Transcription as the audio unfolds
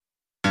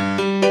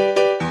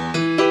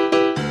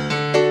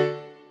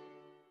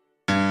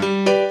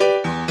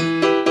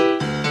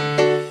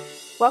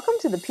Welcome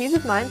to the Peas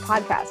of Mind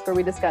podcast, where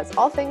we discuss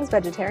all things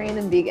vegetarian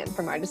and vegan,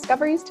 from our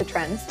discoveries to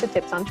trends to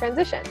tips on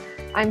transition.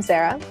 I'm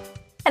Sarah.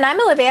 And I'm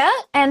Olivia,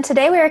 and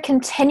today we are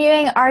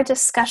continuing our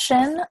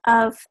discussion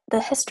of the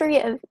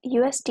history of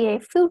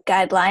USDA food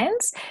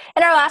guidelines.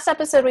 In our last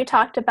episode, we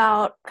talked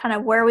about kind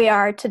of where we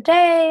are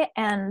today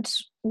and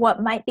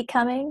what might be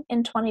coming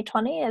in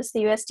 2020 as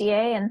the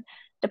USDA and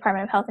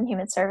Department of Health and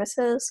Human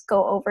Services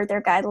go over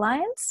their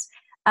guidelines.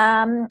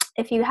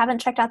 If you haven't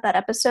checked out that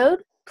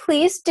episode,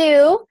 please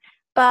do.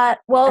 But,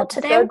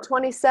 today... Episode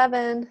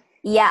 27.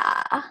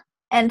 Yeah.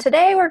 And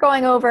today we're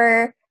going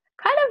over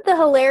kind of the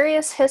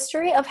hilarious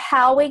history of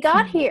how we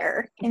got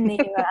here in the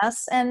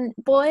U.S. And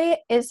boy,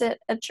 is it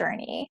a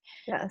journey.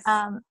 Yes.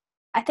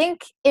 I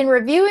think in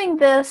reviewing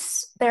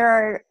this, there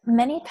are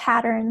many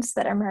patterns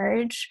that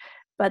emerge,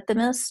 but the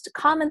most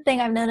common thing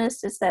I've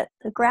noticed is that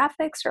the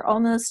graphics are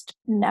almost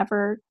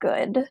never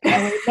good.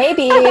 And we may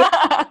be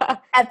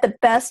at the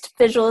best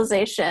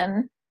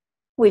visualization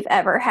we've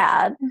ever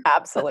had.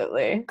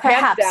 Absolutely.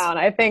 Perhaps. Hands down,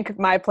 I think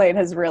my plate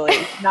has really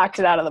knocked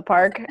it out of the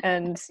park.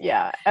 And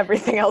yeah,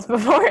 everything else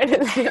before it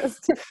is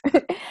just,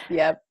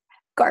 yep.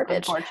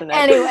 Garbage. Unfortunate.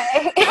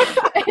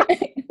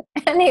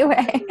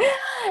 Anyway,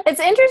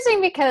 it's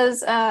interesting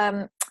because,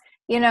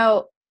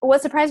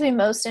 what surprised me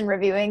most in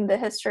reviewing the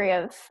history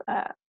of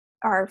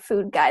our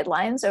food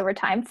guidelines over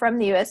time from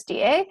the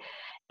USDA,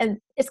 and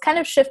it's kind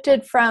of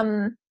shifted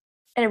from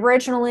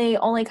originally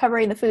only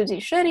covering the foods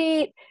you should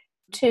eat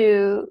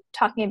to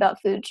talking about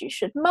foods you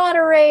should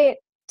moderate,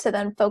 to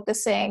then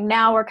focusing.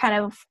 Now we're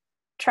kind of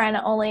trying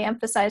to only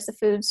emphasize the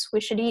foods we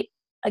should eat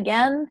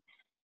again.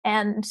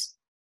 And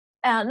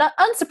not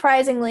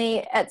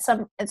unsurprisingly, at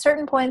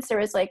certain points, there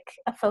was like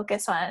a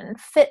focus on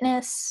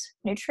fitness,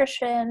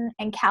 nutrition,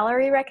 and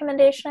calorie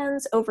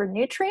recommendations over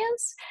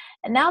nutrients.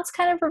 And now it's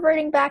kind of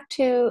reverting back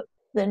to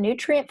the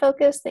nutrient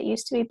focus that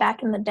used to be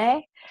back in the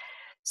day.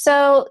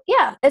 So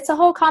yeah, it's a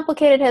whole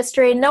complicated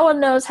history. No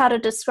one knows how to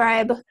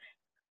describe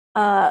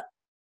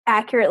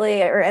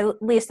accurately, or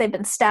at least they've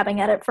been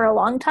stabbing at it for a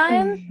long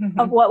time,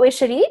 of what we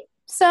should eat.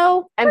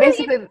 So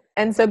basically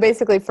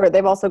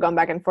they've also gone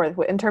back and forth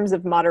in terms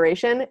of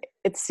moderation.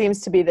 It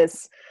seems to be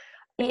this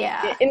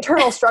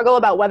internal struggle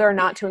about whether or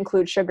not to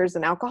include sugars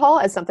and alcohol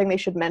as something they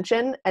should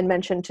mention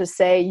to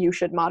say you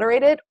should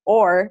moderate it,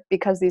 or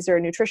because these are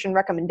nutrition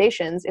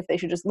recommendations, if they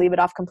should just leave it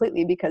off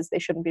completely because they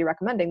shouldn't be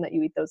recommending that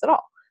you eat those at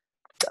all.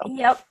 So.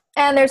 Yep.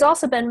 And there's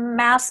also been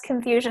mass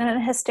confusion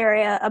and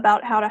hysteria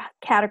about how to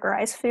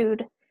categorize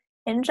food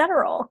in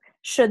general.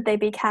 Should they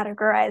be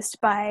categorized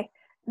by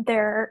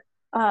their,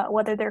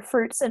 whether they're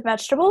fruits and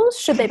vegetables?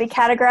 Should they be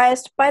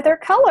categorized by their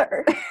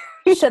color?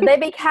 Should they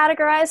be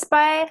categorized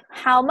by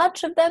how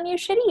much of them you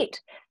should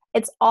eat?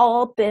 It's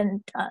all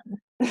been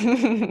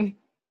done.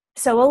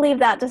 So we'll leave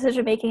that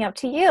decision-making up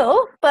to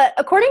you. But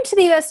according to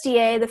the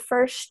USDA, the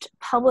first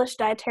published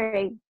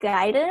dietary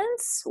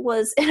guidance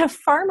was in a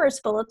farmer's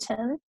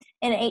bulletin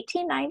in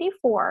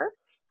 1894.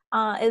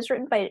 It was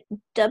written by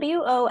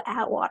W.O.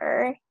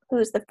 Atwater, who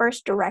was the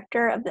first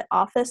director of the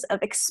Office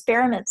of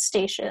Experiment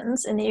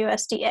Stations in the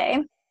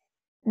USDA.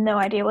 No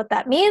idea what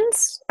that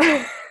means.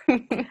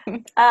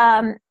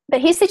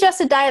 But he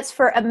suggested diets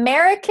for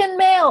American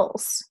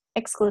males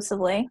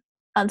exclusively,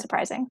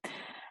 unsurprising.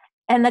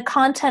 And the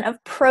content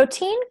of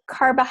protein,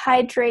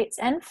 carbohydrates,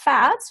 and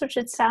fats, which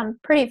should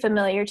sound pretty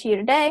familiar to you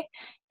today,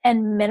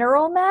 and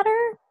mineral matter.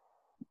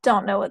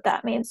 Don't know what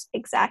that means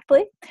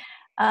exactly.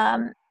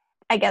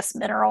 I guess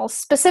minerals,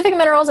 specific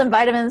minerals and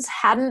vitamins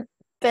hadn't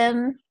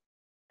been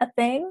a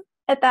thing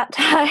at that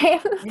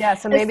time. Yeah,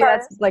 so maybe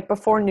that's like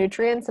before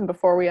nutrients and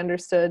before we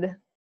understood.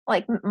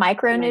 Like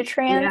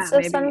micronutrients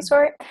of some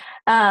sort.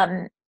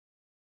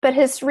 But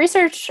his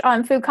research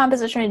on food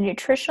composition and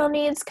nutritional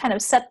needs kind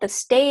of set the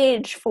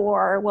stage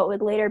for what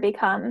would later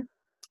become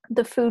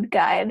the Food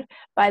Guide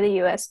by the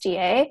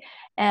USDA.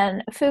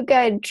 And a Food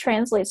Guide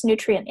translates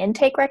nutrient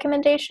intake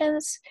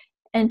recommendations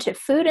into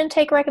food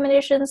intake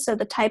recommendations, so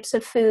the types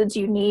of foods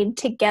you need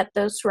to get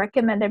those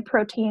recommended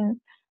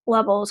protein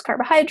levels,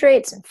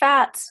 carbohydrates, and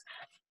fats.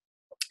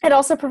 It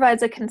also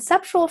provides a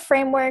conceptual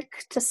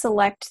framework to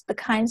select the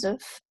kinds of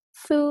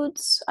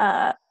foods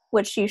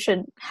which you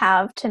should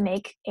have to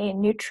make a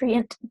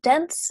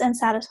nutrient-dense and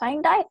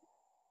satisfying diet.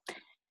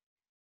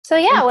 So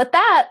yeah, with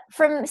that,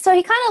 so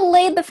he kind of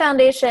laid the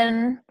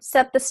foundation,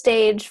 set the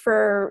stage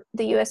for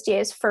the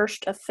USDA's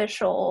first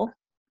official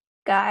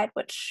guide,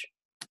 which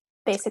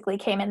basically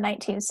came in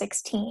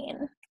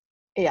 1916.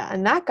 Yeah,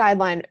 and that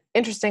guideline,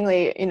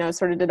 interestingly,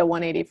 sort of did a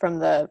 180 from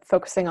the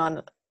focusing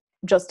on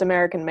just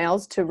American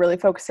males to really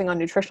focusing on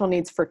nutritional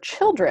needs for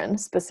children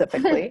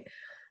specifically.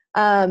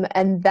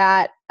 And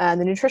that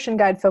the nutrition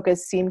guide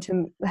focus seemed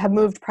to have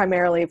moved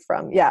primarily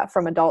from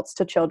adults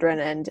to children.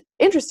 And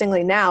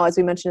interestingly now, as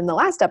we mentioned in the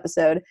last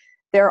episode,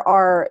 they're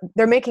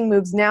making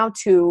moves now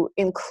to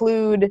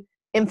include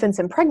infants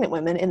and pregnant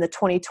women in the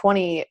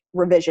 2020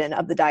 revision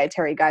of the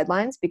dietary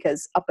guidelines,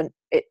 because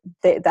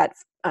that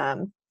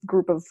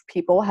group of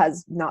people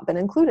has not been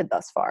included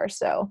thus far.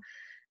 So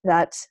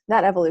that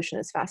evolution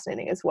is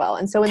fascinating as well.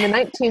 And so in the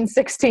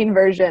 1916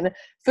 version,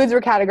 foods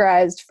were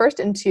categorized first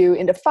into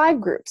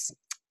 5 groups.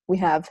 We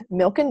have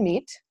milk and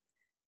meat,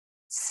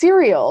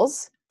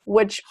 cereals,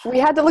 which we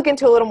had to look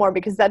into a little more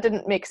because that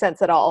didn't make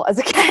sense at all as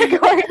a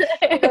category.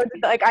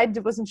 Like I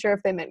wasn't sure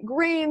if they meant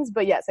grains,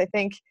 but yes, I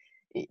think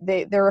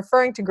they're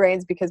referring to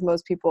grains because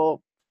most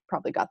people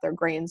probably got their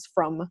grains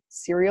from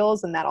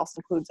cereals, and that also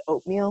includes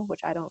oatmeal,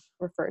 which I don't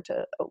refer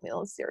to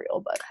oatmeal as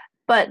cereal,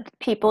 but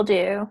people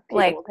do.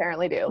 People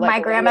apparently do. My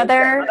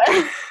grandmother.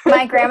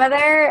 My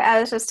grandmother. I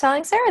was just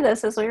telling Sarah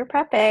this as we were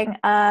prepping.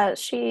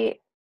 She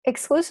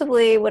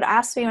exclusively would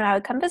ask me when I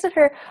would come visit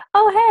her,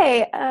 "Oh,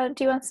 hey,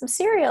 do you want some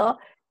cereal?"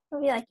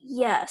 I'd be like,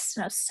 "Yes."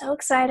 And I was so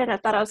excited. I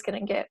thought I was going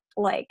to get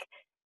like,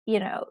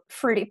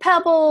 Fruity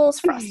Pebbles,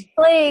 Frosted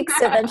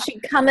Flakes, and then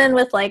she'd come in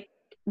with like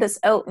this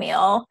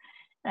oatmeal,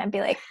 and I'd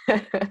be like,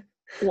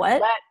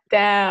 "What?" Let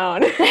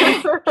down.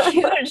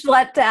 Huge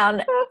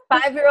letdown.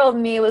 5-year-old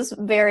me was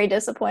very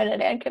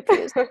disappointed and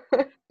confused.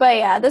 But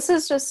yeah, this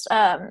is just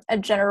a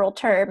general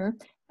term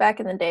back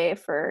in the day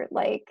for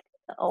like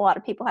a lot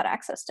of people had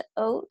access to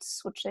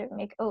oats, which they would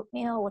make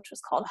oatmeal, which was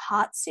called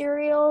hot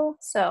cereal.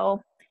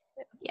 So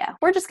yeah,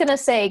 we're just gonna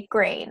say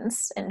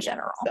grains in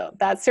general. So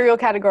that cereal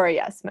category,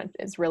 yes,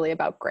 is really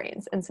about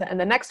grains. And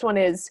the next one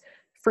is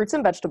fruits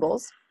and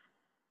vegetables,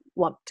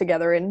 lumped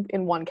together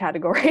in one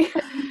category.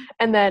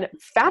 And then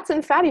fats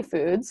and fatty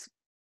foods.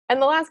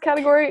 And the last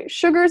category,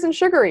 sugars and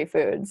sugary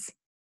foods.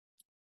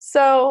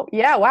 So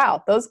yeah,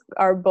 wow, those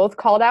are both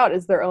called out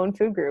as their own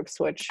food groups,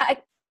 which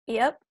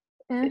yep.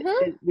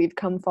 Mm-hmm. We've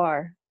come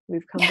far.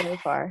 We've come very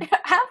far.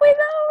 Have we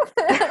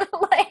though?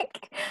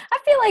 I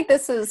feel like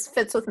this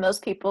fits with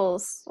most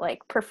people's like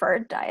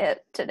preferred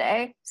diet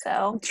today.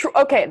 So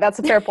okay, that's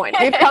a fair point.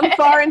 We've come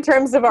far in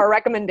terms of our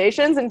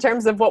recommendations. In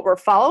terms of what we're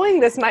following,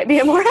 this might be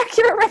a more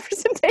accurate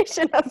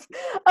representation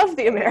of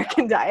the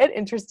American diet,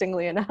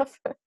 interestingly enough.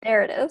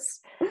 There it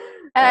is.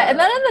 And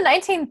then in the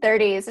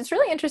 1930s, it's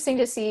really interesting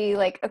to see,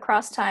 like,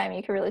 across time,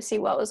 you could really see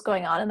what was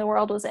going on in the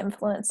world was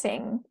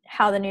influencing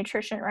how the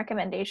nutrition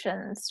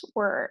recommendations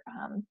were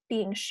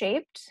being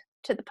shaped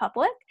to the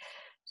public.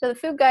 So the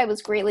food guide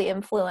was greatly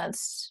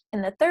influenced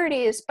in the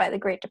 30s by the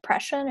Great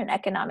Depression and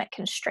economic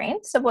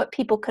constraints of what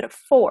people could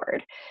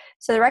afford.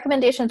 So the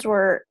recommendations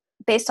were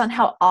based on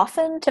how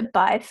often to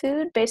buy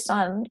food based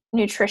on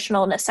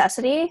nutritional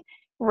necessity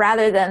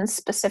rather than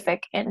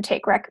specific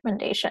intake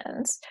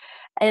recommendations.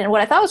 And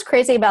what I thought was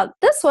crazy about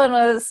this one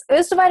was it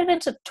was divided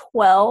into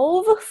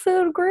 12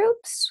 food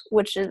groups,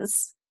 which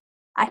is,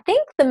 I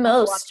think, the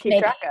most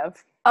maybe,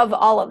 of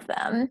all of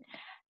them.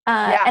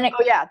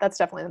 That's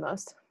definitely the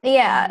most.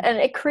 Yeah, and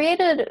it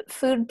created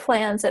food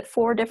plans at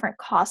 4 different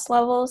cost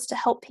levels to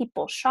help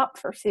people shop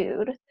for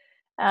food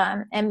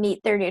and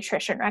meet their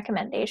nutrition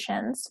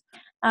recommendations.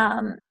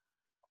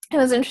 It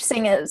was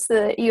interesting is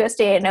the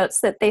USDA notes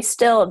that they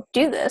still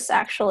do this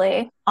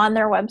actually on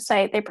their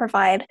website. They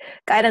provide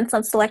guidance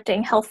on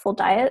selecting healthful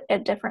diet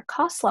at different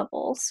cost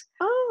levels.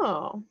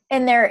 Oh.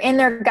 In their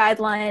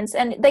guidelines.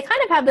 And they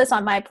kind of have this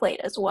on My Plate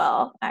as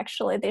well,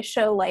 actually. They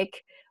show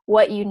like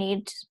what you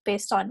need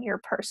based on your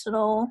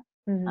personal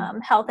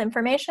health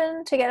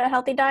information to get a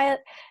healthy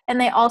diet.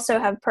 And they also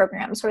have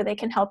programs where they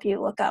can help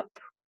you look up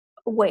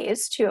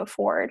ways to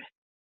afford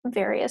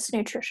various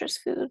nutritious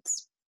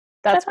foods.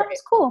 That's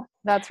cool.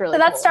 That's really so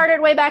that cool.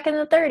 started way back in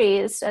the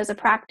 30s as a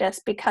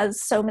practice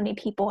because so many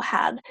people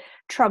had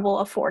trouble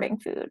affording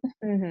food.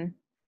 Mm-hmm.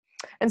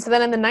 And so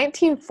then in the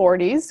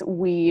 1940s,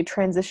 we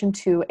transitioned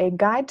to a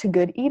guide to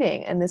good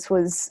eating. And this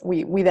was,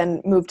 we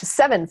then moved to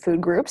 7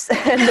 food groups.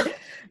 And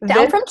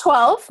Down from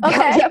 12.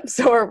 Okay. Yep.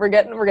 So we're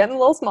getting a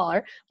little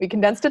smaller. We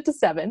condensed it to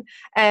 7.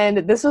 And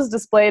this was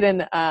displayed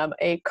in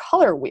a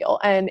color wheel.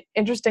 And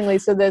interestingly,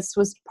 so this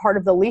was part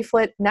of the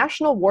leaflet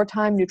National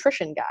Wartime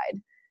Nutrition Guide.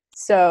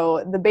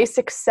 So the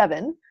basic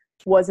 7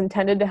 was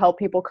intended to help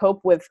people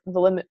cope with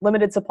the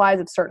limited supplies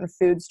of certain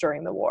foods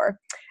during the war.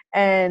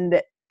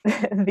 And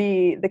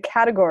the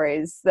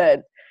categories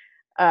that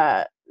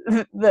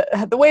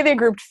the way they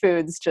grouped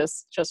foods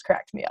just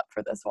cracked me up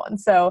for this one.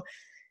 So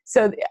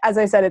as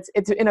I said,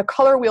 it's in a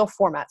color wheel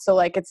format. So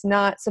like it's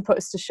not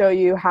supposed to show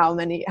you how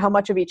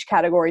much of each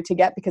category to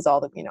get because all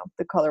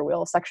the color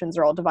wheel sections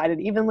are all divided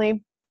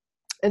evenly.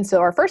 And so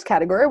our first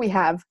category, we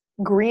have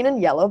green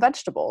and yellow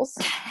vegetables.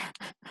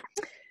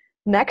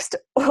 Next,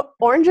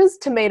 oranges,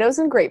 tomatoes,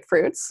 and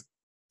grapefruits.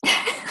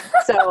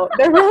 So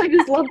they're really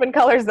just lumping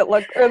colors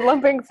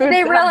lumping foods.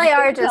 They really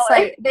are just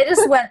like, they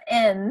just went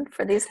in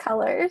for these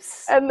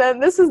colors. And then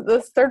this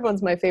third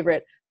one's my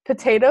favorite.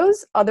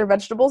 Potatoes, other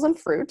vegetables, and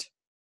fruit.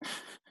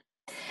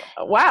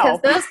 Wow.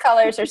 Because those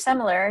colors are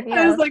similar.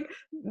 I was like,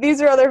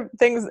 these are other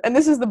things. And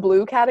this is the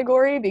blue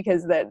category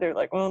because they're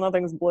like, well,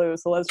 nothing's blue,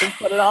 so let's just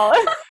put it all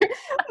in.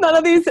 None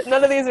of these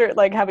are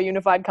like have a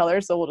unified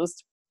color, so we'll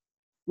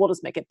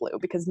just make it blue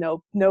because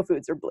no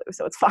foods are blue,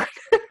 so it's fine.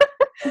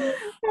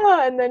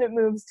 And then it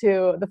moves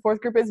to the 4th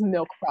group is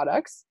milk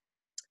products.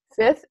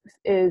 5th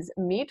is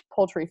meat,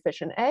 poultry,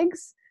 fish, and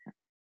eggs.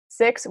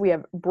 6, we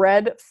have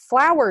bread,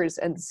 flours,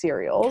 and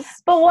cereals.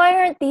 But why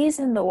aren't these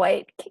in the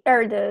white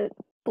or the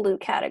blue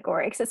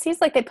category? Because it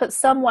seems like they put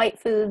some white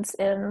foods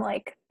in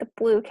like the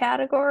blue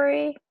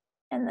category,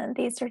 and then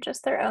these are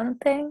just their own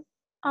thing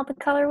on the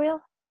color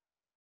wheel.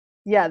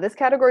 Yeah, this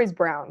category is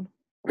brown.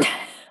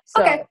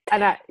 So, okay.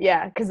 And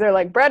because they're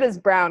like, bread is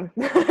brown.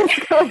 Let's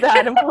go with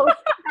that. And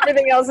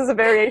everything else is a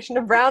variation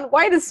of brown.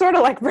 White is sort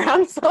of like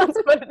brown, so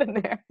let's put it in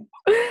there.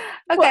 Okay.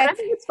 Well, I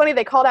think it's funny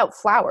they called out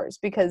flours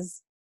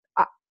because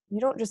you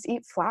don't just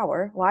eat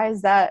flour. Why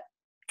is that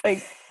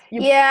like?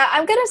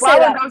 I'm gonna say flour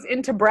that goes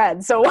into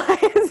bread. So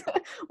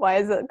why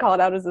is it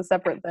called out as a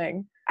separate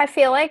thing? I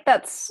feel like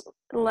that's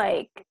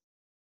like.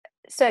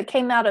 So it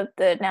came out of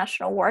the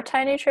National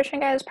Wartime Nutrition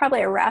Guide.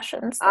 Probably a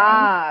rations thing,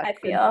 I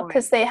feel,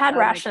 because they had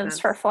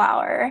rations for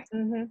flour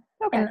in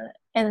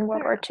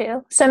World War II.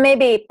 So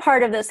maybe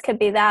part of this could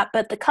be that,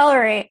 but the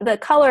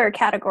color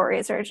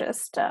categories are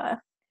just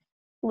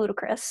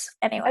ludicrous.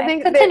 Anyway, I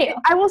think continue.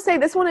 I will say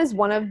this one is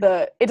one of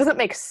the. It doesn't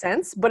make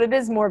sense, but it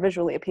is more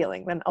visually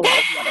appealing than a lot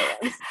of the other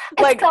ones.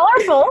 It's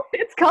colorful.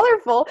 It's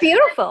colorful,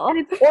 beautiful, and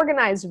it's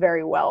organized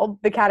very well.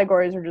 The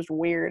categories are just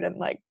weird and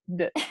like,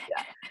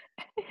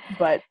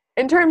 but.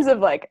 In terms of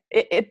like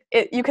it,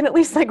 you can at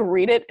least like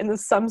read it in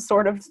some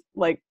sort of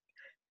like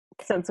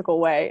sensical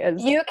way.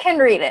 As you can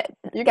read it.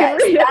 You can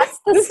read that's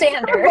it. The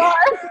standard.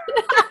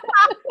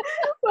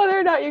 Whether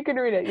or not you can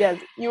read it, yes,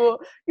 you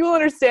will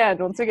understand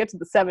once we get to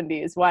the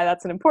 70s why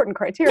that's an important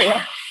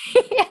criteria.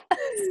 Yes.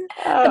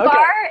 The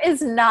bar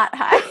is not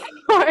high.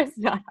 The bar is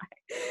not high.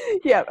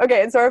 Yeah.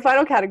 Okay. And so our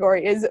final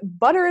category is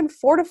butter and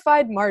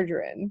fortified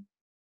margarine.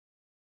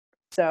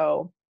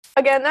 So.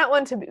 Again, that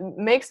one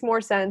makes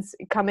more sense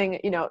coming,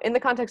 in the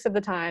context of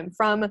the time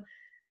from,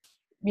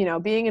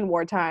 being in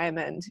wartime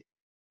and,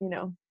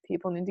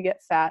 people need to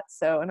get fat.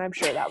 So, and I'm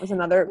sure that was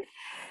another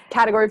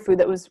category of food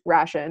that was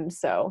rationed.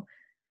 So,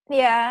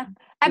 yeah,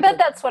 I bet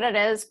that's what it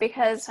is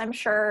because I'm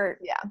sure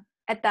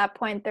at that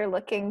point they're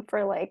looking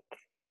for like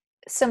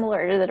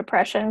similar to the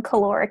Depression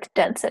caloric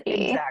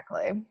density.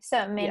 Exactly. So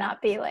it may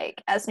not be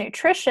like as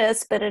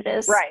nutritious, but it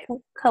is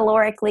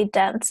calorically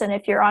dense. And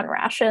if you're on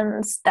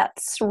rations,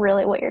 that's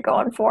really what you're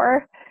going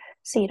for.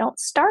 So you don't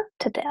starve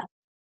to death.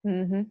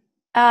 Mm-hmm.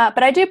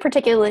 But I do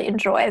particularly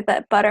enjoy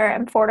that butter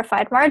and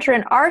fortified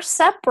margarine are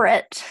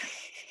separate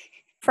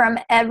from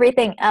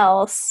everything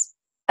else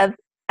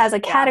as a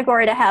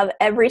category to have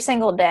every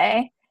single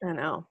day. I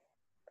know.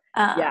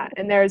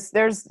 And there's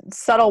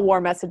subtle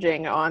war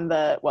messaging on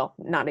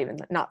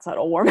not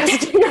subtle war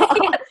messaging.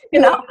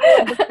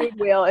 The food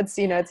wheel. It's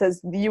it says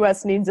the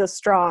U.S. needs us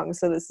strong,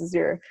 so this is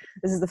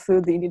the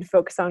food that you need to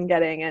focus on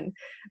getting. And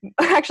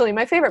actually,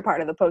 my favorite part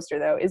of the poster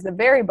though is the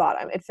very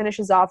bottom. It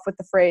finishes off with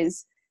the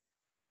phrase,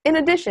 "In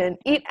addition,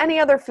 eat any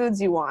other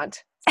foods you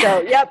want."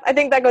 So, I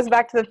think that goes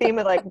back to the theme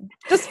of like,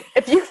 just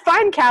if you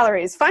find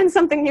calories, find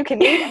something you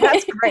can eat. And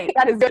that's great.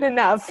 That is good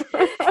enough.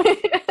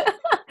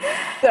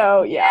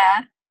 So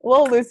a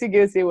little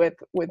loosey-goosey with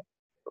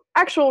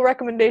actual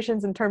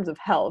recommendations in terms of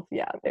health.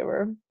 Yeah, they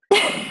were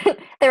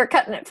they were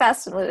cutting it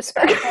fast and loose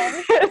back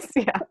then.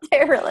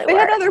 They really They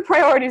had other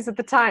priorities at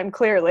the time,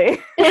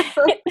 clearly.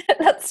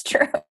 That's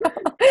true.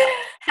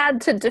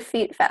 Had to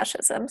defeat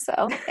fascism,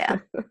 so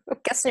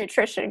guess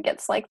nutrition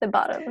gets like the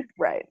bottom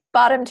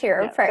tier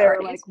of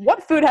priorities. Like,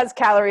 what food has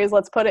calories?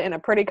 Let's put it in a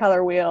pretty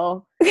color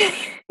wheel.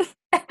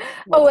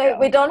 Oh wait,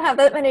 we don't have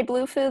that many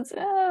blue foods.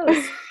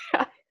 Oh.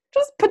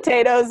 Just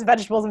potatoes,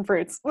 vegetables, and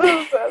fruits.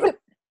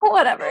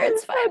 Whatever,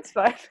 it's fine. It's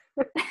fine.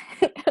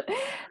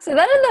 So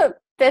then in the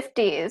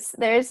 50s,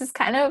 there's this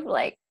kind of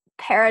like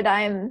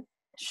paradigm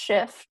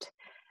shift,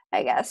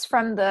 I guess,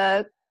 from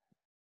the,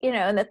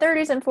 in the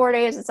 30s and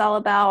 40s, it's all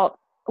about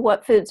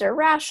what foods are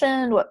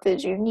rationed, what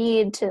foods you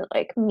need to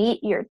like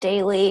meet your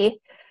daily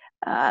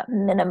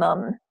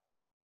minimum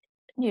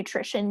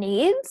nutrition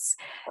needs.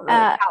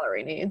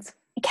 Calorie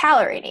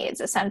needs,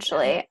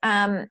 essentially.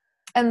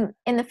 And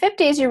in the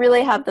 50s, you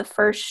really have the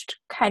first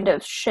kind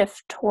of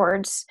shift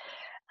towards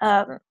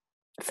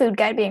food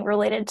guide being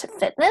related to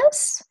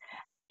fitness.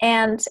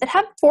 And it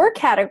had 4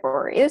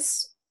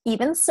 categories,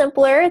 even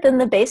simpler than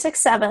the basic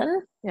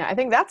 7. Yeah, I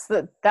think that's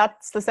the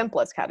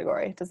simplest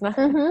category, doesn't it?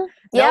 Mm-hmm.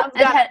 No one's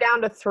got it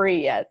down to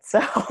 3 yet, so.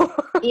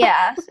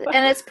 Yeah,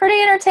 and it's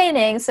pretty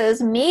entertaining. It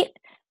says meat,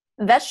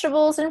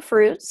 vegetables, and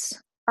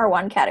fruits are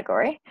one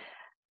category.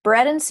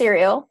 Bread and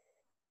cereal,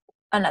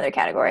 another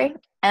category.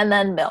 And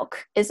then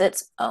milk is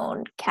its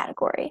own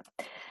category.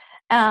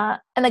 And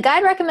the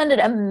guide recommended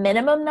a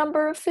minimum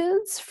number of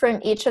foods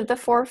from each of the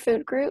 4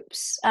 food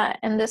groups.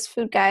 And this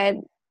food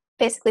guide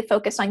basically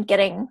focused on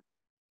getting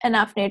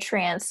enough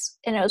nutrients,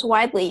 and it was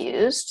widely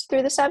used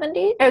through the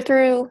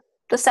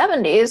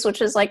 70s,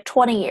 which is like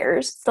 20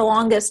 years, the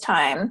longest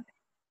time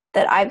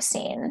that I've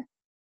seen.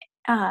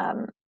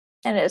 And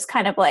it's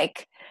kind of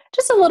like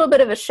just a little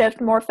bit of a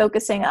shift, more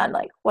focusing on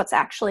like what's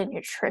actually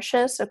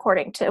nutritious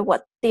according to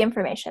what the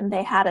information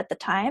they had at the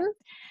time.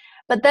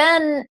 But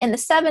then in the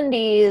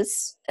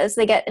 70s, as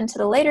they get into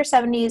the later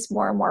 70s,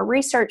 more and more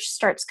research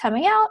starts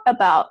coming out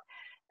about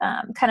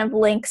kind of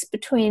links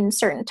between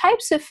certain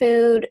types of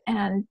food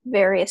and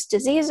various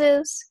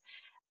diseases.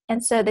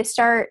 And so they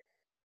start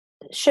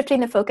shifting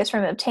the focus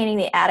from obtaining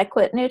the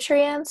adequate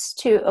nutrients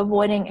to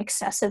avoiding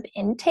excessive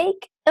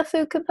intake of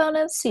food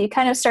components. So you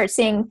kind of start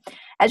seeing,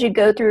 as you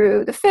go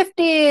through the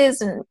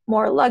 50s and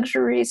more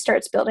luxury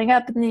starts building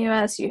up in the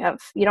US, you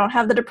don't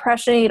have the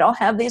depression, you don't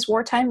have these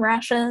wartime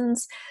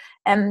rations,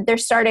 and they're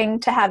starting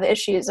to have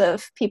issues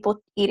of people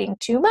eating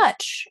too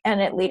much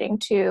and it leading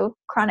to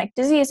chronic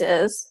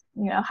diseases,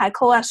 high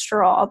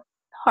cholesterol,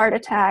 heart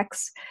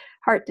attacks,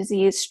 heart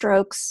disease,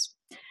 strokes.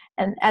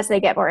 And as they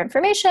get more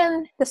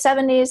information, the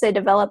 70s, they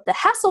developed the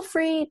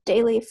Hassle-Free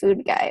Daily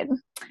Food Guide.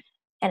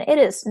 And it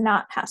is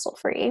not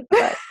hassle-free,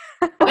 but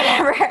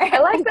whatever. I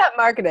like that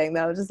marketing,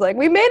 though. Just like,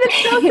 we made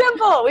it so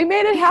simple. We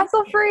made it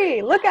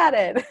hassle-free. Look at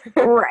it.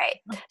 Right.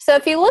 So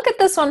if you look at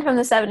this one from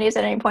the 70s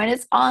at any point,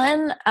 it's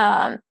on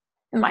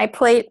My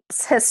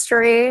Plate's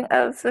history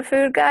of the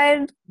food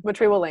guide, which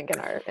we will link in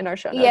our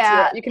show notes.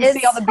 Yeah, you can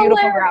see all the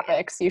beautiful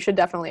graphics. You should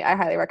definitely, I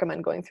highly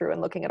recommend going through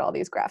and looking at all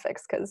these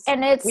graphics, because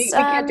we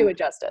can't do it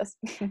justice.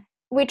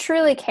 We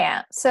truly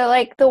can't. So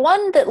like the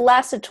one that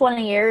lasted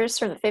 20 years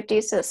from the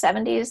 50s to the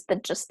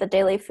 70s, the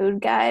Daily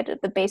Food Guide,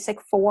 the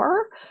basic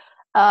 4,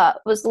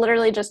 was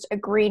literally just a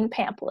green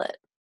pamphlet,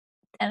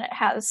 and it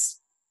has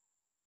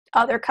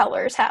other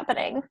colors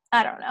happening.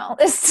 I don't know.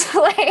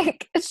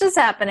 It's just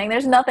happening.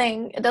 There's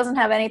nothing, it doesn't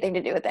have anything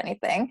to do with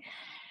anything.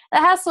 The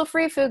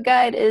Hassle-Free Food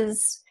Guide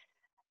is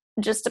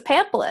just a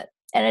pamphlet,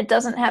 and it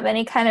doesn't have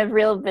any kind of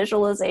real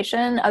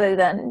visualization other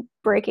than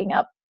breaking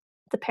up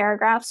the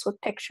paragraphs with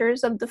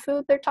pictures of the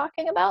food they're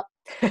talking about.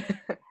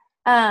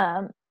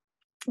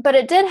 But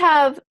it did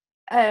have,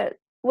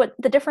 what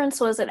the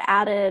difference was, it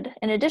added,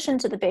 in addition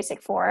to the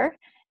basic 4,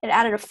 it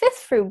added a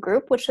 5th food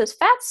group, which was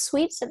fats,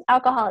 sweets, and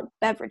alcoholic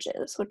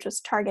beverages, which was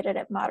targeted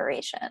at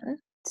moderation.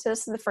 So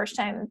this is the first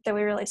time that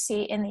we really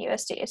see in the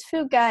USDA's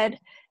food guide,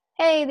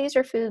 hey, these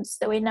are foods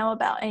that we know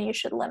about and you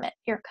should limit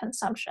your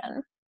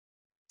consumption.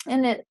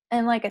 And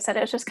like I said,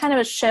 it was just kind of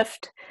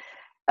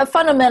a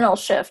fundamental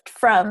shift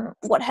from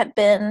what had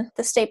been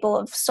the staple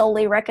of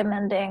solely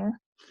recommending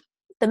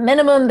the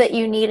minimum that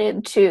you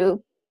needed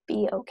to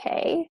be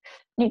okay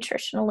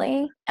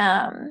nutritionally.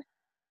 And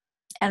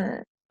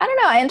I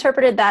don't know, I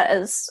interpreted that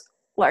as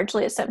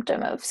largely a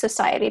symptom of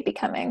society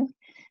becoming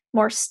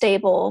more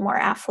stable, more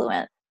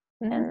affluent,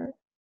 and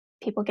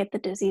people get the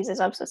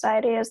diseases of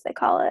society, as they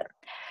call it.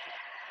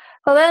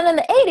 Well, then in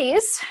the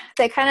 80s,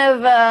 they kind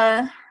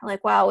of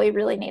like, wow, we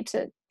really need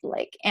to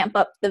like amp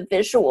up the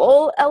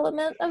visual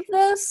element of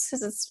this.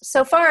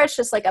 So far, it's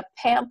just like a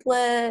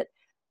pamphlet.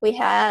 We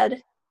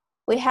had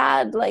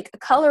like a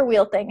color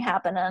wheel thing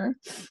happening.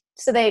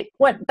 So they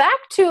went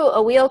back to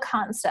a wheel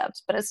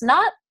concept, but it's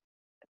not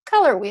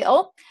color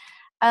wheel.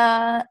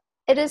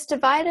 It is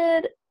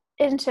divided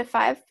into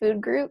 5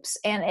 food groups,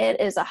 and it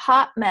is a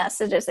hot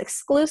mess. It is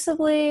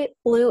exclusively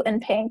blue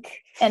and pink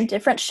and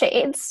different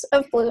shades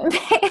of blue and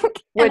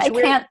pink. Which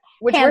we're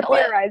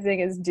theorizing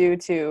is due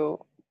to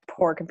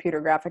poor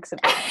computer graphics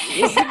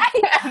abilities.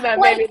 And then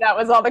maybe that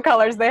was all the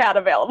colors they had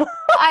available.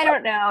 I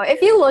don't know.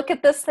 If you look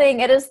at this thing,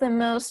 it is the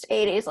most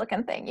 80s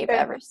looking thing you've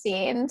ever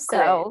seen.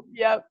 So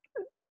great. Yep.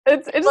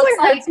 It just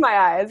like hurts my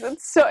eyes.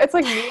 It's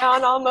like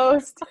neon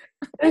almost.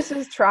 It's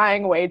just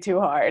trying way too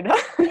hard.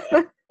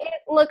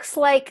 It looks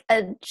like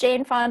a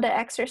Jane Fonda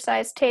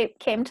exercise tape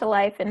came to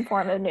life in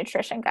form of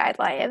nutrition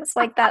guidelines.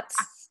 Like, that's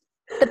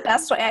the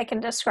best way I can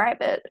describe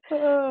it.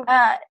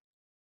 And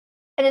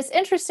it's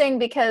interesting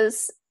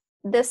because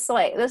this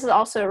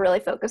also really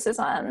focuses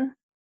on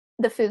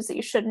the foods that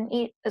you shouldn't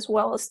eat as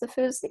well as the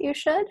foods that you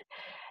should.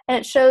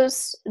 And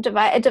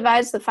it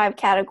divides the 5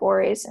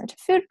 categories into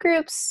food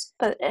groups,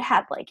 but it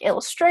had like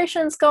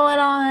illustrations going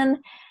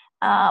on.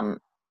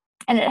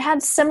 And it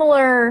had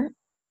similar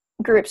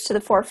groups to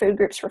the 4 food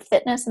groups for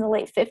fitness in the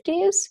late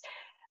 50s.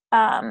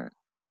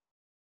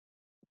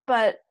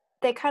 But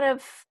they kind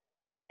of,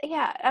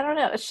 I don't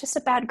know. It's just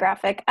a bad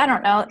graphic. I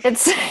don't know.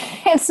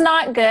 It's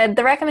not good.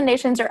 The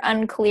recommendations are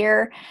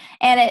unclear.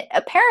 And it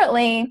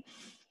apparently,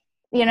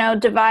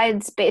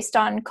 divides based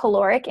on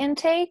caloric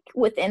intake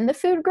within the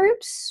food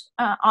groups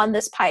on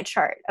this pie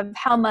chart of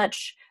how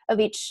much of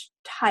each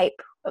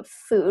type of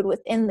food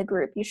within the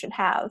group you should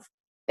have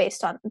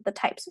based on the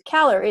types of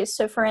calories.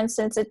 So for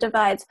instance, it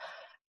divides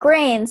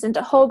grains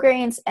into whole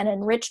grains and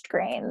enriched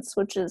grains,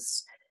 which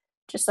is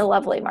just a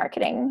lovely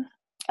marketing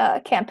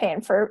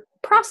campaign for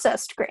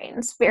processed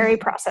grains, very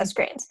processed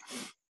grains.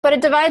 But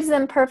it divides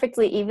them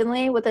perfectly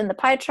evenly within the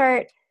pie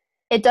chart.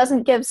 It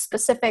doesn't give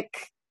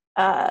specific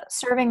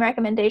serving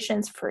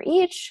recommendations for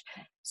each.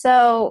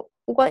 So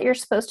what you're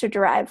supposed to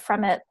derive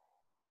from it,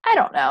 I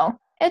don't know.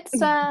 It's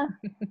I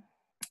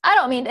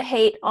don't mean to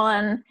hate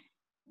on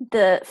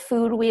the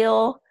food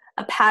wheel,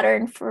 a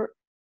pattern for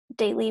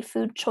daily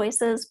food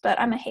choices, but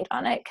I'm a hate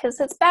on it because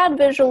it's bad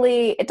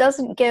visually. It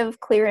doesn't give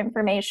clear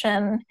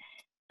information.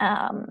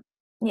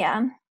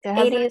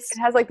 It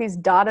has like these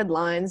dotted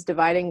lines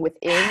dividing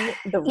within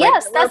the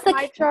yes, that's the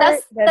pie chart.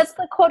 that's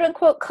the quote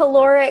unquote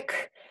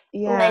caloric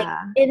like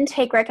Yeah.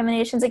 intake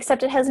recommendations,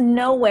 except it has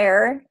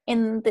nowhere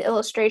in the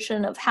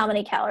illustration of how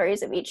many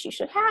calories of each you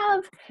should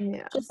have.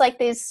 Yeah. Just like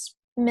these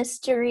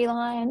mystery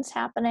lines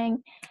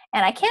happening.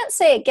 And I can't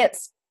say it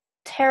gets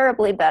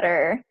terribly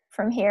better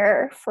from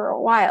here for a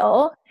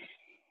while.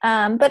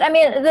 But I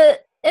mean, the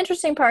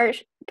interesting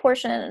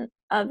portion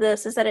of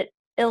this is that it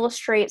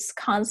illustrates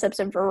concepts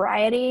of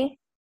variety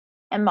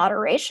and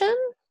moderation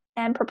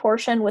and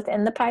proportion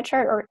within the pie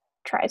chart, or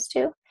tries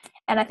to.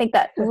 And I think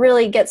that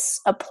really gets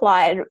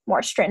applied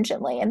more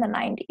stringently in the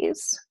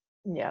 90s.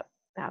 Yep,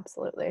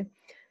 absolutely.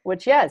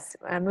 Which, yes,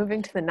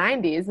 moving to the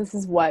 90s, this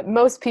is what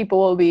most people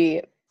will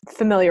be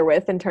familiar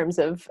with in terms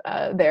of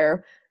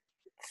their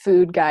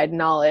food guide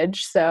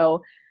knowledge.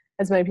 So,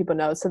 as many people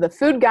know, so the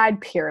food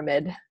guide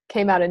pyramid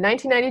came out in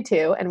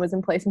 1992 and was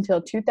in place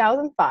until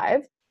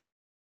 2005.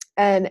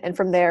 And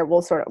from there,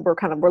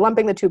 we're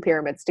lumping the two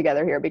pyramids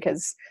together here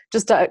because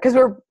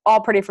we're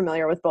all pretty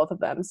familiar with both of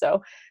them.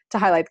 So to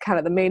highlight kind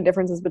of the main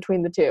differences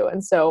between the two.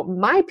 And so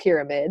my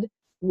pyramid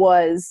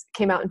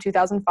came out in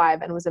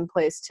 2005 and was in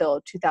place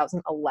till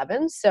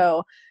 2011.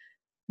 So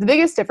the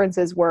biggest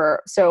differences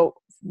were, so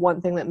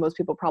one thing that most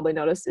people probably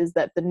noticed is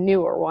that the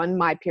newer one,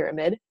 my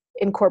pyramid,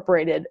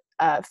 incorporated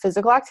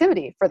physical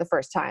activity for the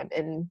first time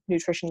in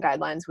nutrition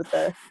guidelines with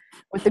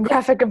the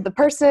graphic of the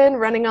person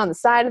running on the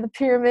side of the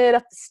pyramid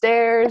up the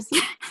stairs.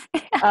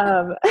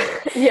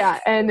 Yeah,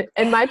 and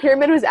my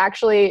pyramid was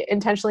actually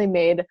intentionally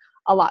made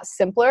a lot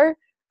simpler,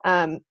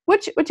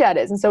 which it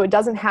is. And so it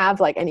doesn't have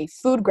like any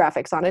food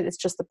graphics on it. It's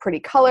just the pretty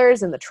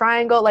colors and the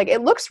triangle. Like,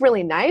 it looks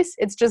really nice.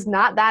 It's just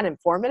not that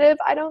informative,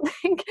 I don't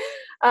think.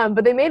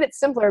 But they made it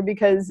simpler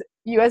because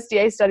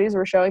USDA studies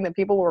were showing that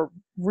people were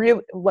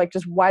really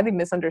just widely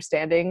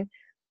misunderstanding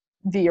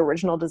the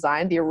original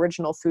design, the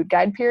original food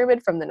guide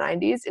pyramid from the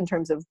 90s in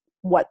terms of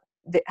what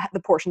the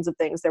portions of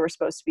things they were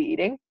supposed to be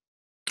eating.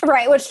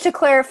 Right, which, to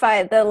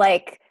clarify,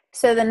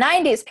 so the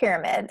 90s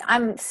pyramid,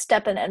 I'm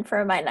stepping in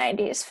for my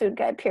 90s food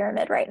guide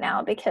pyramid right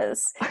now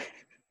because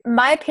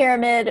my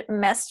pyramid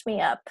messed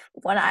me up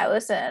when I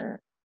was in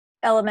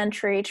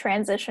elementary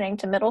transitioning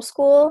to middle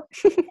school.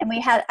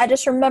 And I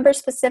just remember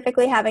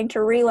specifically having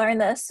to relearn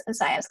this in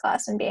science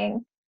class and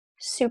being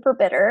super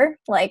bitter.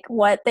 Like,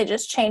 what, they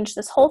just changed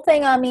this whole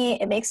thing on me.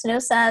 It makes no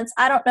sense.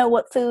 I don't know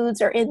what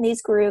foods are in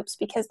these groups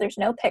because there's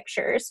no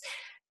pictures.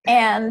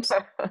 And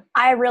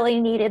I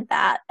really needed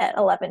that at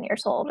 11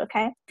 years old,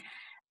 okay?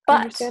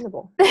 But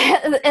understandable.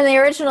 In the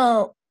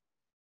original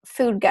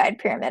food guide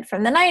pyramid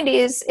from the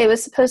 90s, it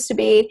was supposed to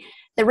be,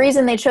 the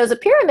reason they chose a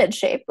pyramid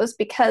shape was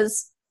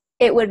because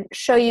it would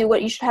show you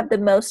what you should have the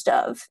most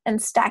of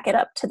and stack it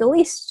up to the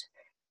least,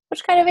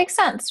 which kind of makes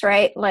sense,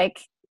 right?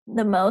 Like,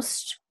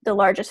 the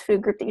largest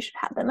food group that you should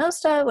have the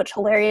most of, which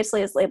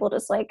hilariously is labeled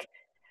as like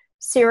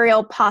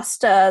cereal,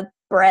 pasta,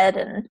 bread,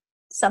 and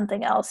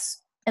something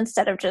else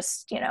instead of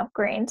just,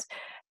 grains.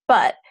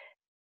 But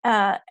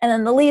and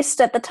then the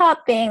least at the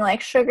top being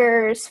like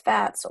sugars,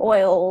 fats,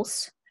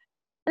 oils.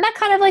 And that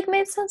kind of like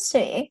made sense to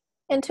me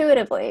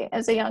intuitively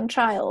as a young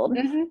child.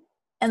 Mm-hmm.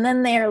 And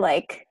then they're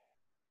like,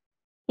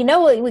 you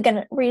know what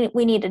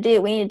we need to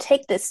do? We need to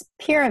take this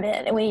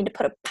pyramid and we need to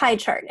put a pie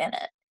chart in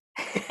it.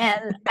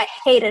 And I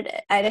hated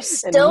it. I just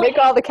still make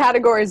all the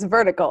categories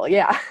vertical.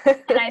 Yeah.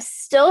 And I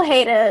still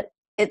hate it.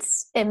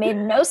 It made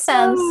no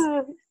sense.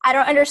 I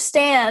don't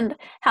understand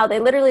how they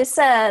literally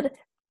said,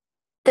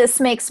 this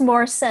makes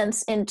more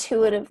sense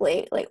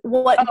intuitively. Like,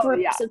 what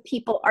groups of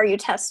people are you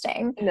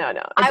testing? No.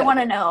 I want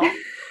to know.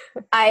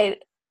 I'm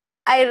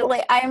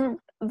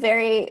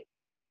very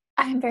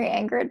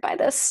angered by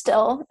this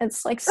still.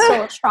 It's like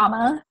still a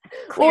trauma,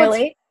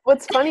 clearly.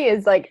 What's funny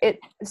is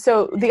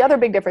so the other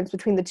big difference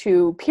between the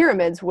two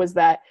pyramids was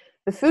that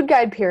the food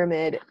guide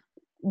pyramid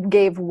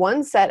gave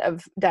one set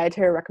of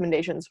dietary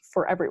recommendations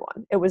for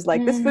everyone. It was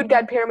like, this food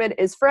guide pyramid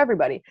is for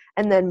everybody.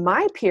 And then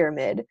my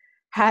pyramid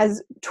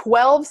has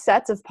 12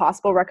 sets of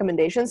possible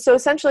recommendations. So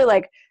essentially,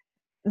 like,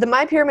 the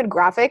My Pyramid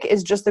graphic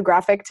is just the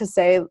graphic to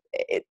say,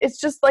 it's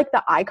just like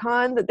the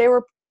icon that they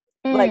were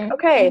like,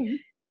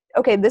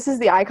 okay, this is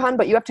the icon,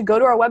 but you have to go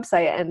to our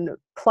website and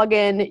plug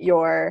in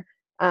your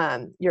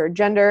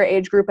gender,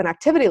 age group, and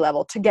activity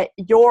level to get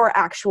your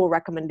actual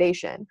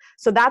recommendation.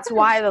 So that's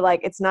why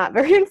it's not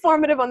very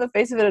informative on the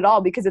face of it at all,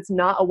 because it's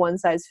not a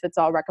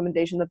one-size-fits-all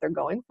recommendation that they're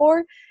going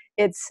for.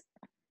 It's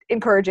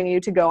encouraging you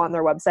to go on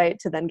their website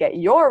to then get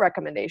your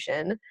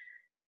recommendation.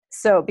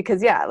 So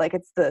because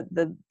it's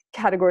the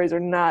categories are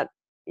not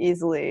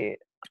easily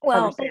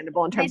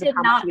understandable in terms of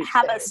how much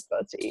you're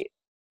supposed to eat.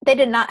 They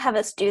did not have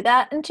us do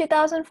that in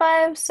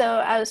 2005, so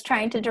I was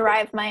trying to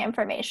derive my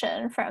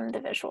information from the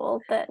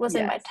visual that was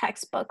in my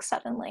textbook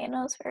suddenly, and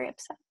I was very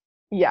upset.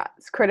 Yeah,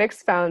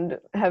 critics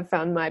have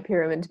found My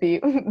Pyramid to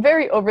be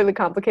very overly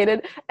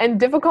complicated and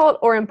difficult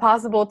or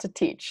impossible to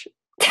teach.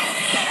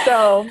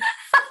 So,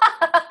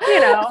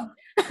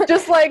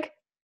 just like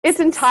its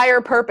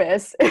entire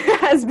purpose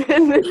has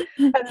been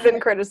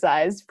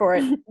criticized for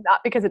it,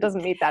 not because it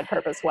doesn't meet that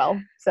purpose well.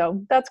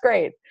 So that's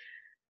great.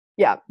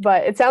 Yeah,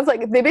 but it sounds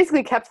like they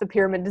basically kept the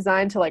pyramid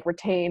design to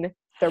retain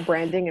their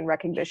branding and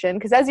recognition.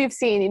 Because as you've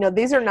seen,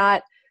 these are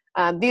not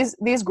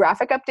these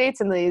graphic updates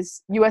and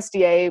these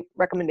USDA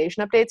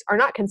recommendation updates are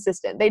not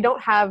consistent. They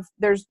don't have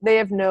they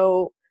have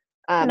no.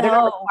 They're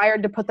not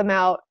required to put them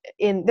out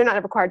they're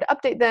not required to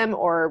update them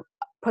or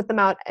put them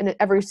out in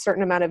every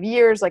certain amount of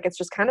years. Like, it's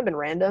just kind of been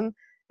random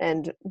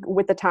and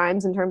with the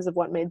times in terms of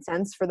what made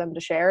sense for them to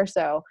share.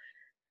 So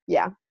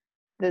yeah,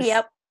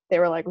 they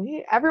were like,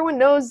 everyone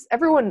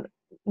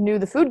knew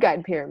the food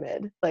guide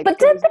pyramid. Like, but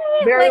did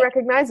they, very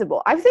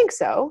recognizable. I think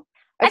so.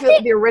 I feel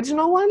like the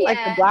original one, like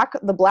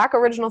the black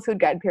original food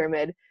guide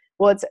pyramid,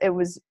 well, it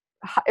was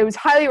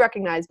highly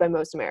recognized by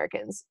most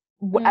Americans.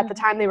 At the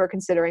time they were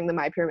considering the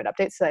My Pyramid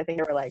updates. So I think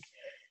they were like,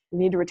 we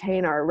need to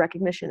retain our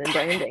recognition and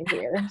branding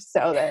here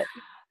so that.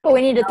 But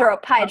we need to throw a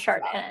pie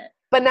chart in it.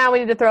 But now we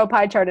need to throw a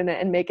pie chart in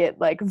it and make it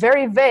like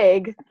very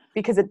vague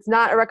because it's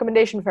not a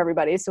recommendation for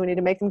everybody. So we need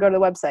to make them go to the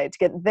website to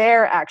get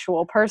their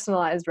actual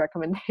personalized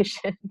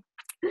recommendation.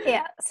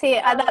 Yeah. See,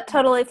 that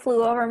totally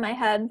flew over my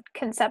head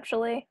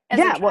conceptually.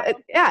 Yeah. Well,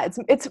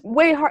 it's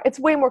way hard. It's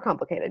way more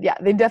complicated. Yeah.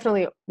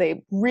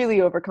 They really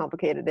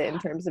overcomplicated it in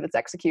terms of its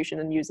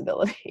execution and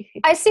usability.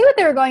 I see what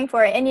they were going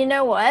for. And you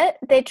know what?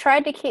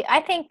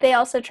 I think they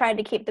also tried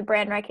to keep the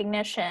brand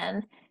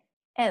recognition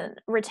and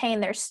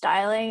retain their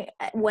styling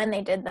when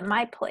they did the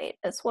MyPlate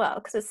as well.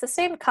 Because it's the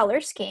same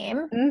color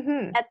scheme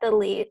at the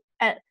lead.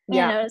 You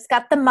know, it's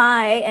got the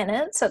My in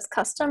it. So it's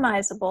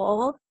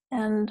customizable.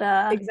 And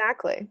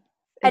exactly.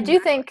 I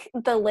do think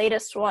the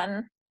latest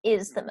one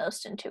is the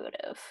most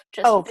intuitive.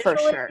 For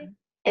sure.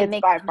 It's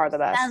by far the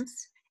best.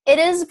 Sense. It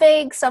is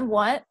vague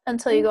somewhat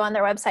until you go on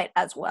their website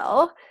as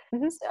well.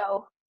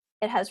 So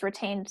it has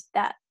retained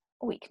that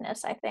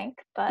weakness, I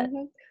think. But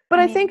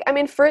I think,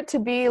 for it to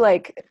be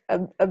like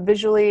a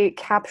visually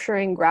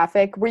capturing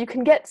graphic where you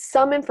can get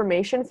some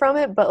information from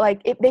it, but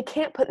like they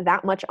can't put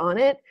that much on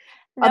it.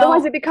 No.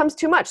 Otherwise it becomes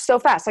too much so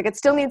fast. Like, it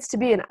still needs to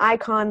be an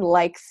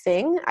icon-like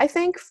thing, I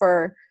think,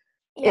 for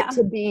it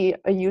to be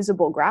a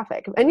usable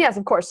graphic. And yes,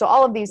 of course. So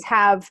all of these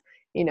have,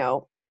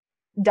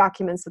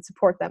 documents that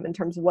support them in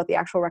terms of what the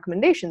actual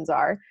recommendations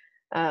are.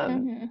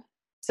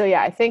 So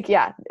yeah, I think,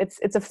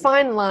 it's a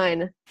fine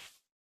line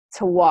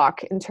to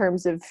walk in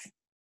terms of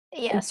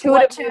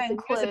what to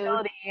include.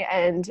 Usability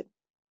and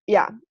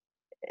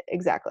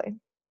exactly.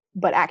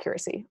 But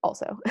accuracy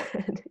also.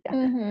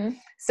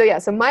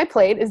 So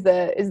MyPlate is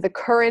the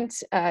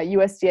current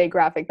USDA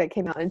graphic that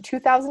came out in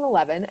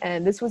 2011,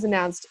 and this was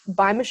announced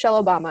by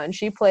Michelle Obama, and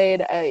she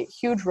played a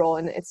huge role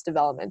in its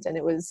development, and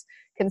it was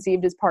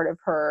conceived as part of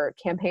her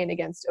campaign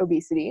against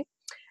obesity.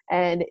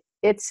 And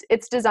its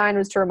design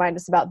was to remind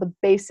us about the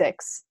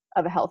basics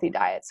of a healthy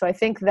diet. So I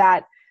think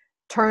that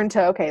turned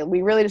to, okay,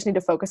 we really just need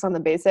to focus on the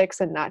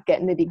basics and not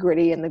get nitty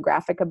gritty in the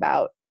graphic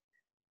about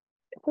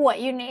what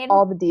you need,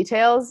 all the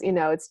details.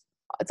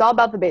 It's all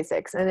about the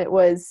basics, and it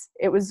was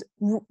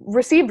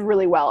received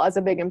really well as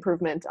a big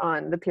improvement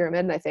on the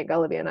pyramid. And I think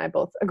Olivia and I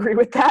both agree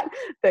with that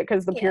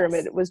because the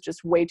pyramid was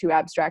just way too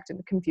abstract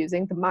and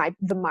confusing.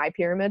 The My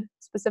Pyramid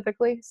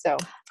specifically. So,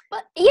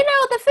 but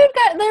the food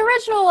guide, the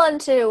original one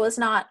too, was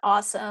not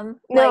awesome.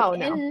 No.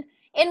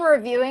 In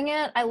reviewing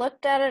it, I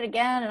looked at it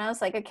again and I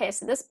was like, okay,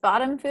 so this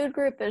bottom food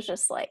group is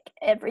just like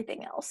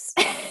everything else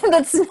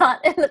that's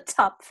not in the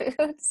top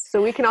foods.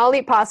 So we can all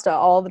eat pasta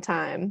all the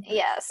time.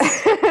 Yes.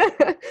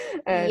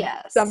 And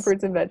some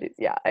fruits and veggies.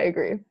 Yeah, I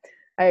agree.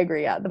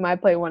 Yeah, the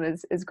MyPlate one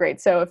is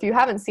great. So if you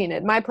haven't seen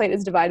it, MyPlate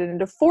is divided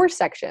into 4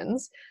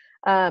 sections.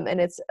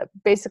 And it's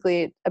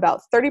basically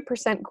about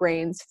 30%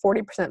 grains,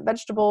 40%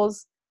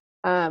 vegetables.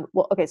 So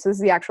this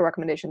is the actual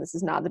recommendation. This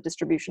is not the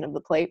distribution of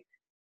the plate.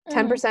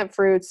 10%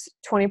 fruits,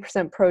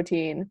 20%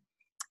 protein,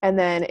 and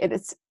then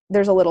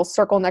there's a little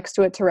circle next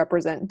to it to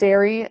represent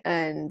dairy,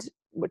 and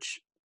which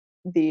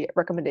the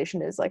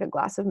recommendation is like a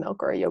glass of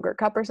milk or a yogurt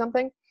cup or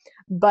something.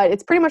 But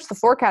it's pretty much the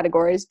 4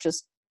 categories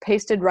just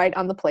pasted right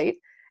on the plate.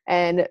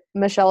 And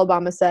Michelle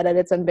Obama said at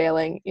its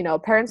unveiling,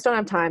 parents don't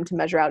have time to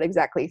measure out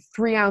exactly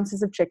 3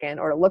 ounces of chicken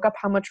or to look up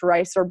how much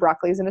rice or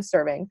broccoli is in a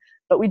serving,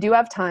 but we do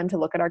have time to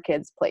look at our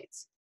kids'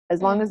 plates.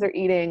 As long as they're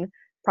eating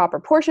proper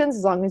portions,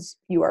 as long as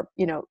you are,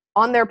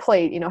 on their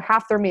plate,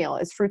 half their meal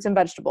is fruits and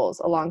vegetables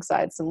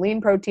alongside some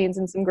lean proteins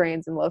and some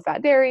grains and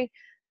low-fat dairy,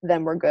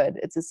 then we're good.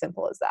 It's as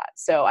simple as that.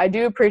 So I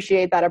do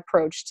appreciate that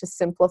approach to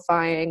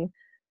simplifying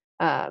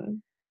the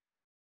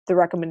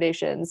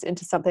recommendations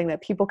into something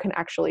that people can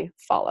actually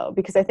follow,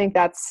 because I think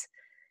that's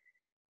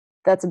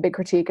a big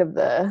critique of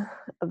the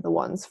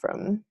ones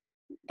from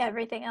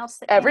everything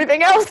else,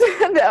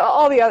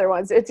 all the other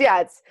ones.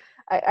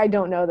 I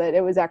don't know that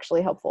it was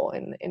actually helpful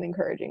in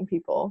encouraging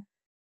people.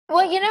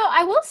 Well,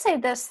 I will say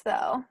this,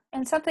 though,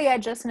 and something I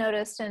just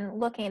noticed in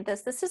looking at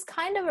this is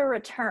kind of a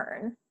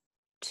return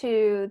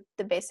to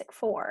the basic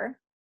 4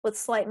 with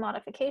slight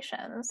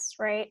modifications,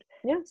 right?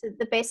 Yeah. So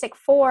the basic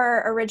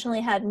 4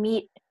 originally had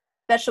meat,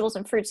 vegetables,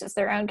 and fruits as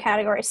their own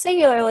category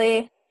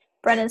singularly,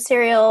 bread and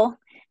cereal,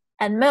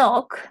 and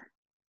milk,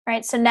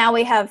 right? So now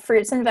we have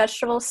fruits and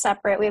vegetables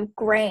separate. We have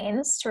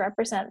grains to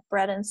represent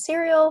bread and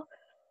cereal.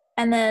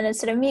 And then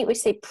instead of meat, we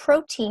say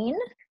protein,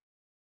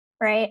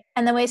 right?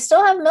 And then we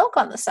still have milk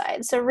on the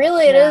side. So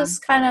really it is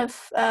kind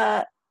of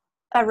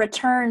a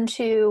return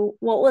to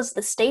what was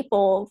the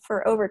staple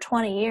for over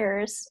 20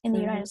 years in the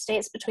United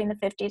States between the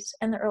 50s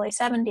and the early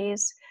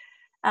 70s,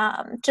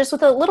 just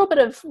with a little bit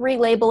of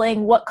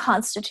relabeling what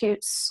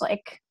constitutes,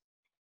 like,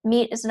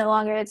 meat is no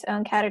longer its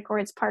own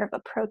category. It's part of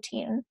a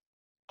protein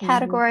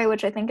category,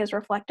 which I think is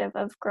reflective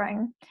of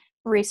growing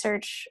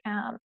research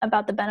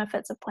about the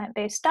benefits of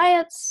plant-based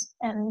diets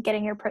and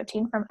getting your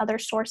protein from other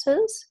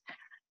sources.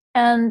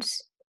 And,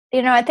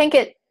 I think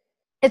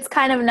it's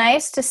kind of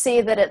nice to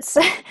see that it's,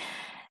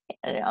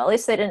 at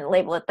least they didn't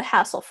label it the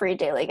hassle-free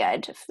daily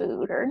guide to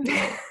food, or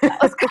that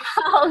was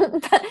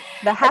called.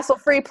 The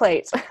hassle-free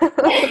plate.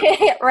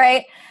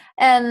 Right.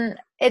 And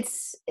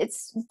it's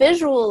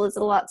visual is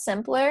a lot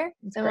simpler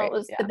than what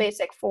was the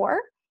basic 4.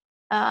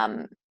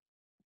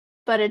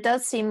 But it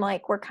does seem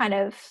like we're kind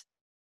of,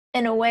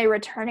 in a way,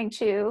 returning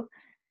to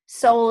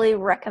solely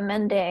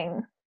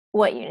recommending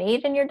what you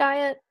need in your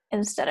diet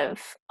instead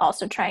of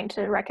also trying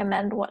to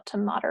recommend what to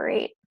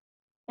moderate,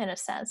 in a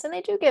sense. And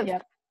they do give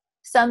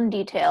some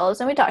details,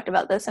 and we talked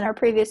about this in our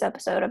previous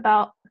episode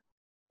about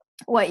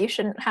what you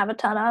shouldn't have a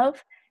ton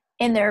of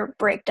in their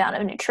breakdown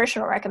of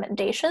nutritional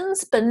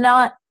recommendations, but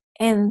not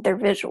in their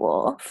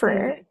visual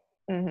for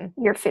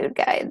your food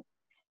guide.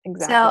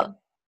 Exactly. So,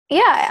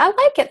 yeah, I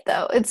like it,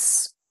 though.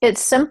 It's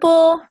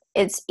simple,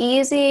 it's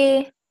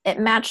easy, it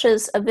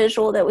matches a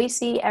visual that we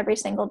see every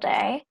single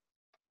day,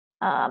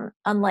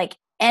 unlike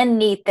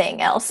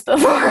anything else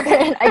before.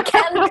 I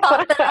can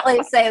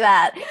confidently say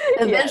that.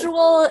 The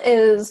visual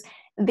is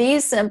the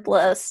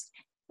simplest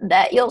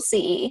that you'll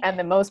see. And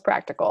the most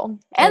practical.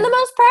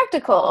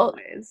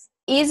 Always.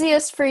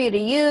 Easiest for you to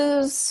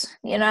use,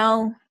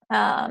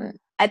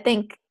 I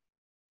think,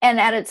 and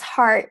at its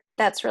heart,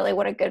 that's really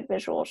what a good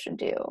visual should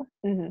do,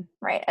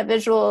 right? A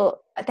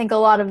visual, I think a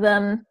lot of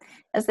them,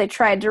 as they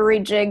tried to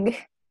rejig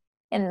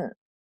and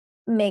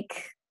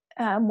make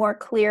more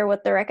clear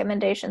what the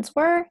recommendations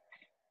were,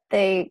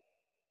 they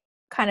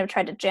kind of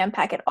tried to jam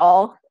pack it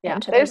all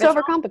into they just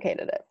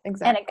overcomplicated it.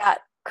 Exactly. And it got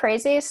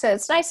crazy. So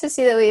it's nice to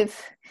see that we've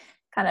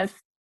kind of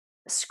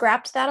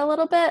scrapped that a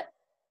little bit.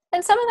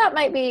 And some of that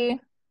might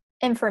be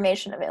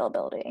information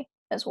availability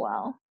as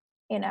well.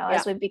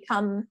 As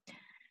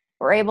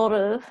we're able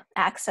to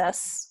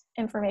access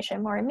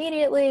information more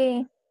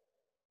immediately.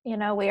 We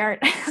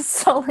aren't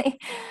solely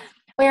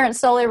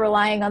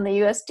relying on the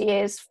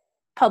USDA's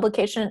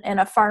publication in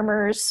a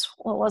farmer's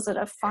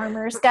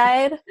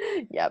guide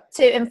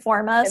to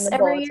inform us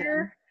every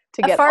year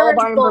to get all of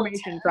our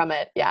information from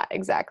it. Yeah,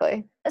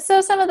 exactly.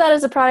 So some of that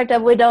is a product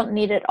of, we don't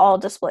need it all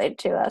displayed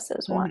to us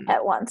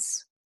at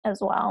once as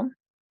well.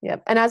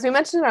 Yep. And as we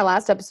mentioned in our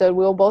last episode,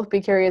 we will both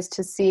be curious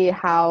to see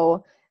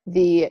how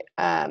the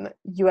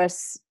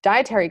U.S.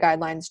 dietary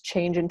guidelines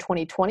change in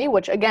 2020,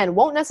 which again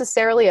won't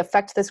necessarily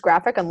affect this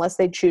graphic unless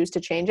they choose to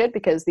change it,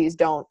 because these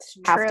don't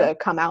have to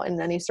come out in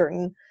any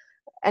certain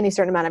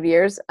amount of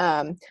years.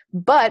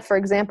 But for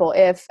example,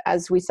 if,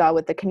 as we saw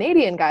with the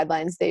Canadian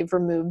guidelines, they've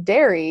removed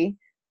dairy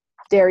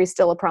is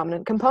still a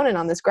prominent component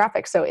on this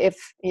graphic. So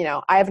if,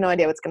 I have no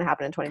idea what's going to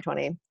happen in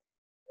 2020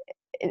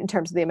 in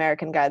terms of the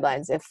American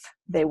guidelines, if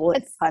they will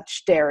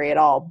touch dairy at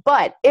all.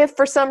 But if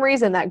for some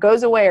reason that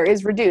goes away or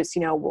is reduced,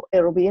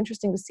 it'll be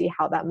interesting to see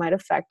how that might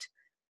affect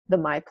the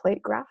My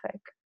Plate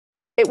graphic.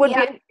 It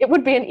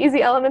would be an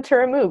easy element to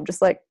remove,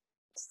 just like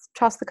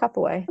toss the cup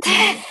away.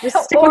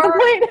 Just stick with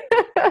the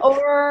plate.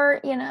 Or,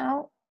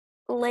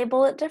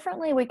 label it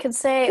differently. We could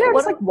say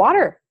it's like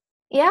water.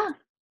 Yeah.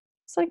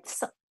 It's like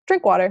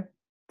drink water.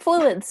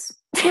 Fluids.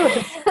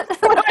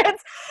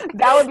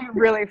 That would be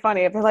really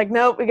funny if they're like,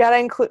 nope, we gotta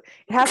include,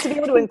 it has to be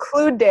able to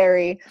include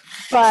dairy,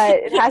 but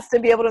it has to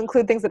be able to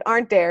include things that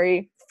aren't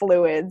dairy.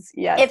 Fluids.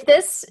 Yes.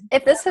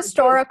 If this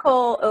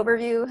historical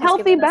overview has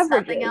healthy given us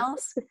beverages. nothing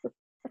else,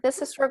 if this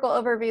historical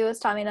overview has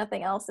taught me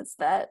nothing else, it's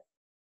that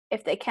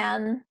if they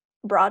can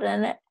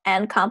broaden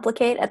and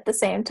complicate at the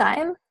same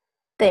time,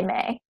 they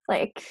may.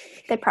 They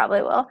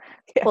probably will.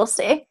 Yeah. We'll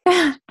see.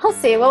 We'll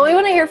see. Well, we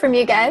want to hear from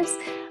you guys.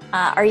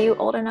 Are you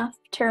old enough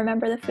to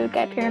remember the food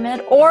guide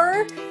pyramid,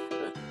 or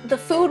the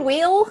food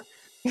wheel,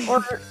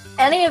 or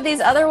any of these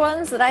other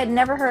ones that I had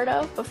never heard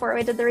of before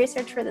we did the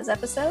research for this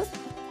episode?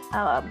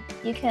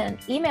 You can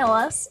email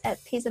us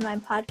at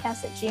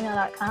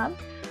peasandmindpodcast@gmail.com,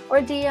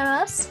 or DM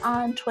us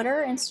on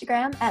Twitter or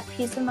Instagram at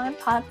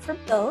peasandmindpod for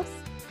both.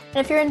 And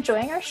if you're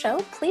enjoying our show,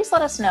 please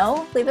let us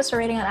know. Leave us a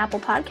rating on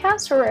Apple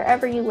Podcasts or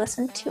wherever you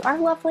listen to our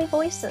lovely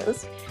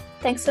voices.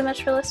 Thanks so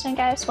much for listening,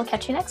 guys. We'll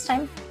catch you next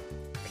time.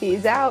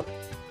 Peace out.